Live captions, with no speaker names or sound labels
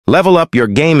Level up your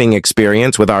gaming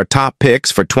experience with our top picks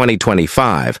for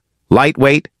 2025.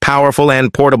 Lightweight, powerful,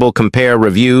 and portable. Compare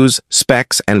reviews,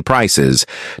 specs, and prices.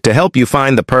 To help you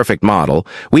find the perfect model,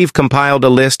 we've compiled a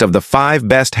list of the 5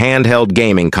 best handheld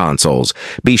gaming consoles.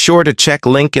 Be sure to check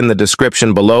link in the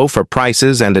description below for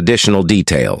prices and additional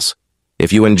details.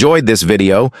 If you enjoyed this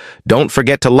video, don't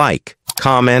forget to like,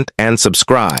 comment, and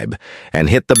subscribe, and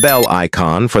hit the bell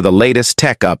icon for the latest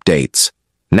tech updates.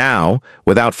 Now,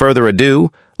 without further ado,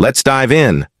 let's dive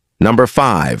in. Number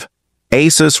 5.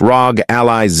 Asus ROG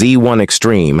Ally Z1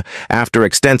 Extreme. After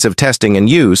extensive testing and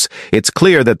use, it's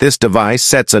clear that this device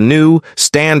sets a new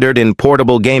standard in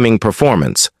portable gaming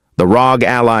performance. The ROG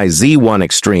Ally Z1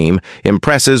 Extreme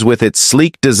impresses with its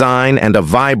sleek design and a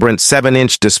vibrant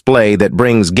 7-inch display that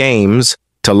brings games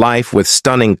to life with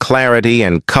stunning clarity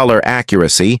and color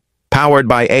accuracy. Powered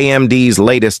by AMD's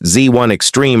latest Z1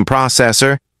 Extreme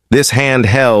processor, this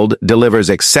handheld delivers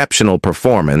exceptional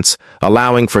performance,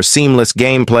 allowing for seamless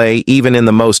gameplay even in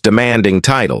the most demanding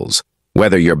titles.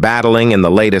 Whether you're battling in the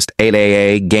latest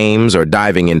 8AA games or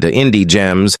diving into indie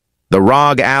gems, the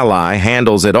ROG Ally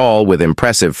handles it all with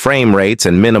impressive frame rates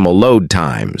and minimal load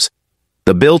times.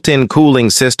 The built-in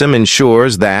cooling system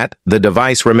ensures that the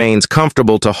device remains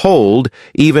comfortable to hold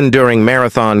even during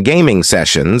marathon gaming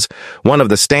sessions. One of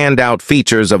the standout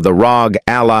features of the ROG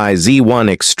Ally Z1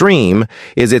 Extreme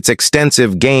is its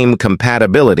extensive game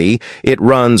compatibility. It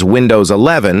runs Windows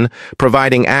 11,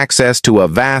 providing access to a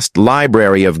vast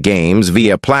library of games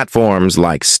via platforms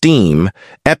like Steam,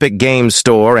 Epic Games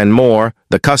Store, and more.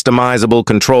 The customizable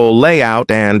control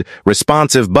layout and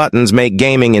responsive buttons make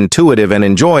gaming intuitive and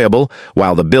enjoyable,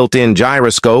 while the built-in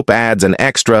gyroscope adds an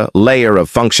extra layer of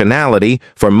functionality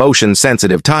for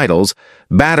motion-sensitive titles.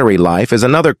 Battery life is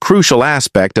another crucial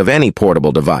aspect of any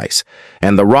portable device,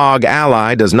 and the ROG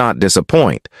Ally does not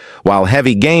disappoint. While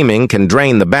heavy gaming can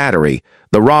drain the battery,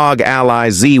 the ROG Ally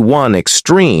Z1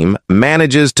 Extreme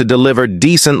manages to deliver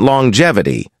decent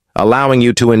longevity, allowing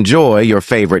you to enjoy your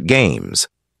favorite games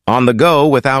on the go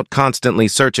without constantly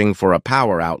searching for a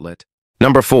power outlet.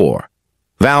 Number 4.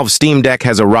 Valve's Steam Deck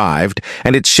has arrived,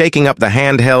 and it's shaking up the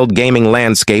handheld gaming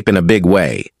landscape in a big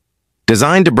way.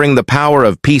 Designed to bring the power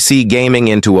of PC gaming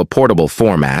into a portable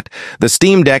format, the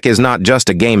Steam Deck is not just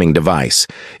a gaming device.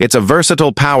 It's a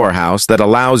versatile powerhouse that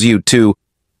allows you to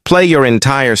play your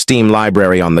entire Steam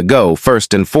library on the go.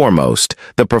 First and foremost,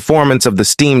 the performance of the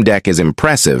Steam Deck is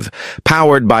impressive.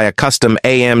 Powered by a custom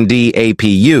AMD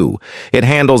APU, it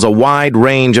handles a wide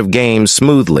range of games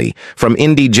smoothly, from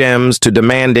indie gems to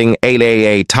demanding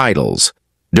 8AA titles.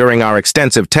 During our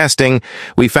extensive testing,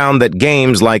 we found that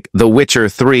games like The Witcher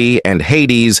 3 and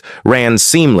Hades ran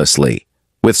seamlessly.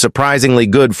 With surprisingly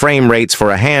good frame rates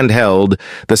for a handheld,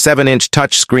 the 7-inch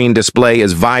touchscreen display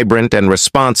is vibrant and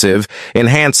responsive,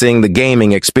 enhancing the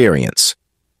gaming experience.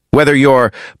 Whether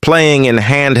you're playing in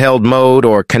handheld mode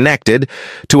or connected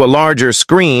to a larger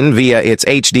screen via its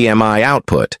HDMI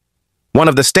output. One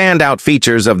of the standout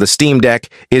features of the Steam Deck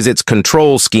is its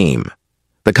control scheme.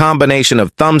 The combination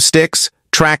of thumbsticks,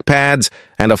 trackpads,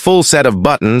 and a full set of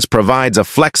buttons provides a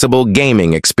flexible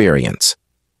gaming experience.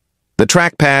 The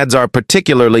trackpads are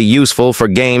particularly useful for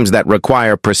games that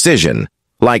require precision,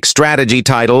 like strategy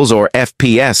titles or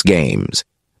FPS games,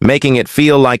 making it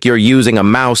feel like you're using a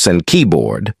mouse and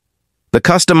keyboard. The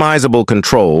customizable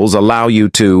controls allow you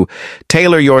to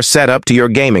tailor your setup to your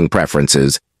gaming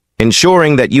preferences,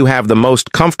 ensuring that you have the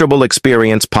most comfortable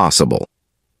experience possible.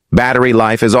 Battery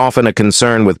life is often a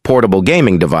concern with portable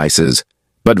gaming devices,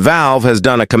 but Valve has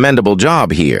done a commendable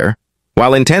job here.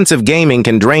 While intensive gaming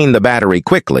can drain the battery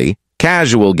quickly,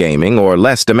 casual gaming or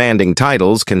less demanding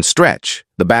titles can stretch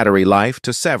the battery life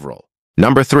to several.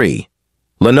 Number 3.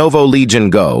 Lenovo Legion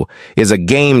Go is a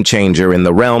game-changer in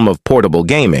the realm of portable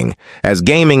gaming, as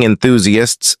gaming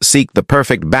enthusiasts seek the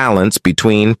perfect balance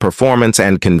between performance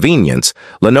and convenience.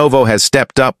 Lenovo has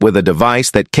stepped up with a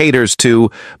device that caters to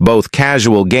both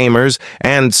casual gamers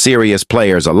and serious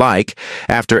players alike.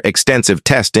 After extensive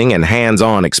testing and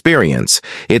hands-on experience,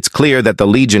 it's clear that the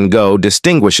Legion Go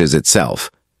distinguishes itself.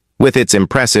 With its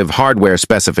impressive hardware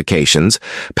specifications,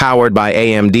 powered by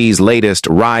AMD's latest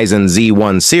Ryzen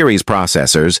Z1 series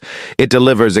processors, it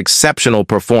delivers exceptional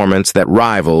performance that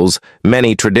rivals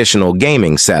many traditional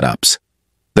gaming setups.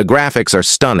 The graphics are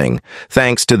stunning,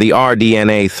 thanks to the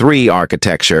RDNA 3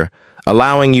 architecture,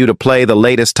 allowing you to play the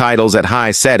latest titles at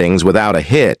high settings without a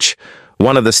hitch.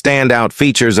 One of the standout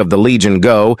features of the Legion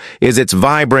Go is its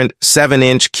vibrant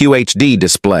 7-inch QHD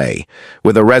display.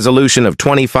 With a resolution of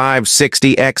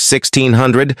 2560 x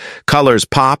 1600, colors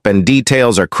pop and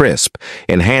details are crisp,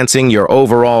 enhancing your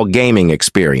overall gaming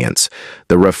experience.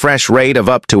 The refresh rate of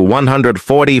up to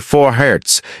 144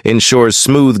 Hz ensures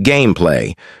smooth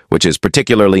gameplay, which is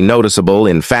particularly noticeable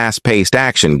in fast-paced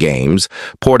action games.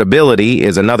 Portability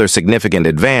is another significant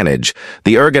advantage.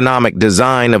 The ergonomic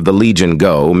design of the Legion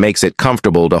Go makes it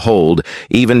comfortable to hold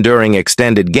even during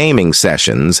extended gaming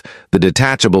sessions. The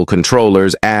detachable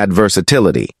controllers add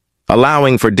versatility,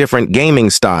 allowing for different gaming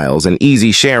styles and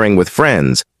easy sharing with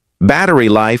friends. Battery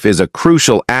life is a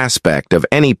crucial aspect of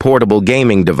any portable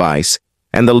gaming device,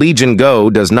 and the Legion Go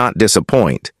does not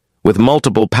disappoint. With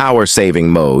multiple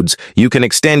power-saving modes, you can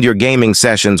extend your gaming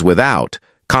sessions without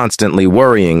constantly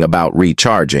worrying about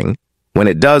recharging. When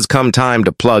it does come time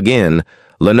to plug in,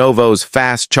 Lenovo's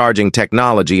fast-charging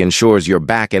technology ensures you're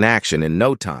back in action in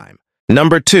no time.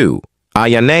 Number 2.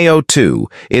 Ayaneo 2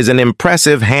 is an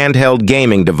impressive handheld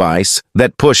gaming device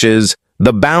that pushes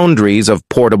the boundaries of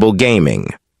portable gaming.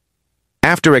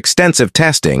 After extensive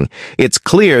testing, it's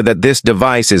clear that this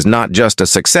device is not just a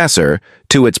successor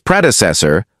to its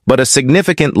predecessor, but a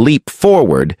significant leap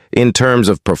forward in terms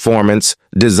of performance,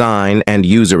 design, and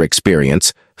user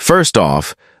experience. First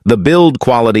off, the build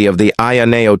quality of the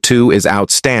Ayaneo 2 is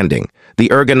outstanding. The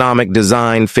ergonomic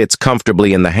design fits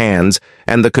comfortably in the hands,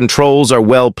 and the controls are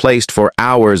well placed for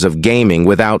hours of gaming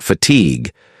without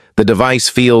fatigue. The device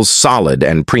feels solid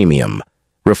and premium,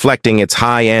 reflecting its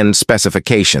high-end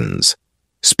specifications.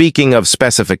 Speaking of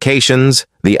specifications,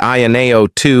 the Ayaneo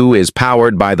 2 is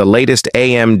powered by the latest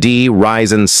AMD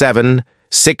Ryzen 7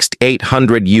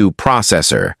 6800U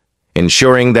processor,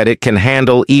 ensuring that it can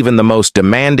handle even the most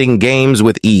demanding games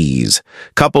with ease.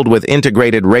 Coupled with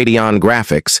integrated Radeon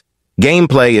graphics,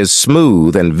 gameplay is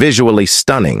smooth and visually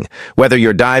stunning. Whether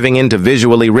you're diving into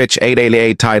visually rich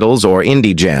 888 titles or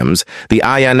indie gems, the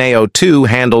Ayaneo 2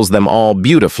 handles them all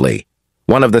beautifully.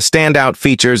 One of the standout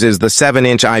features is the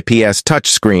 7-inch IPS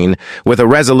touchscreen with a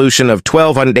resolution of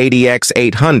 1280 x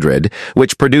 800,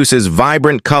 which produces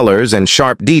vibrant colors and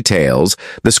sharp details.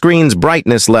 The screen's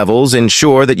brightness levels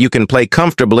ensure that you can play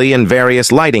comfortably in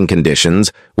various lighting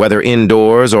conditions, whether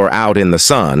indoors or out in the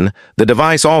sun. The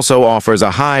device also offers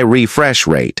a high refresh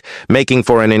rate, making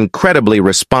for an incredibly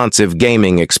responsive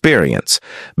gaming experience.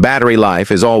 Battery life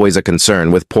is always a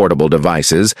concern with portable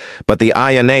devices, but the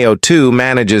Ayaneo 2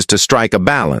 manages to strike a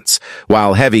balance.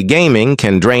 While heavy gaming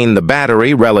can drain the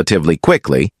battery relatively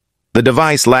quickly, the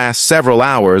device lasts several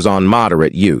hours on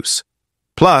moderate use.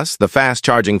 Plus, the fast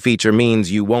charging feature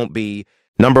means you won't be...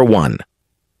 Number 1.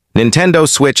 Nintendo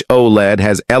Switch OLED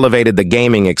has elevated the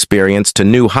gaming experience to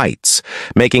new heights,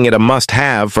 making it a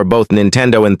must-have for both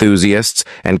Nintendo enthusiasts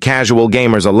and casual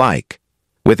gamers alike.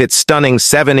 With its stunning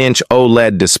 7-inch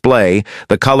OLED display,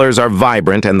 the colors are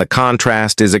vibrant and the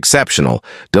contrast is exceptional,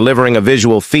 delivering a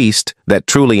visual feast that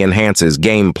truly enhances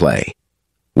gameplay.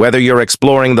 Whether you're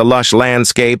exploring the lush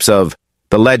landscapes of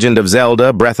The Legend of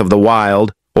Zelda: Breath of the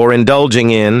Wild or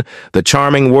indulging in the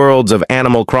charming worlds of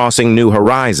Animal Crossing: New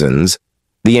Horizons,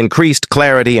 the increased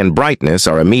clarity and brightness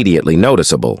are immediately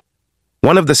noticeable.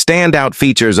 One of the standout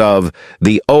features of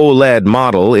the OLED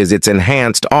model is its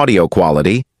enhanced audio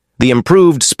quality. The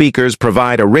improved speakers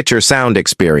provide a richer sound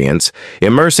experience,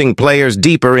 immersing players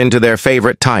deeper into their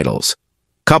favorite titles.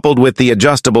 Coupled with the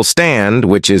adjustable stand,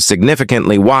 which is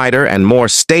significantly wider and more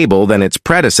stable than its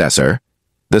predecessor,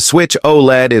 the Switch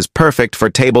OLED is perfect for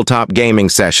tabletop gaming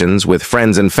sessions with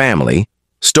friends and family.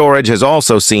 Storage has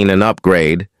also seen an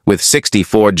upgrade, with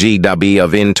 64 GB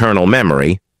of internal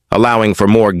memory, allowing for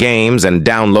more games and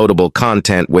downloadable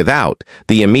content without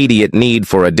the immediate need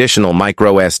for additional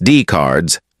microSD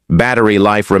cards. Battery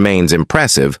life remains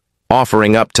impressive,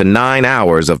 offering up to 9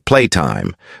 hours of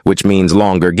playtime, which means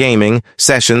longer gaming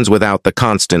sessions without the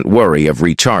constant worry of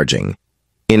recharging.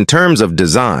 In terms of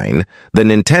design, the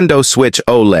Nintendo Switch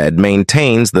OLED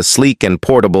maintains the sleek and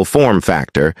portable form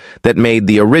factor that made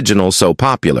the original so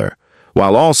popular,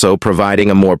 while also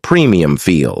providing a more premium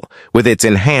feel with its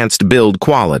enhanced build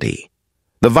quality.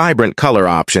 The vibrant color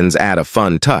options add a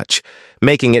fun touch,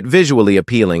 making it visually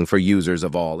appealing for users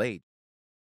of all ages.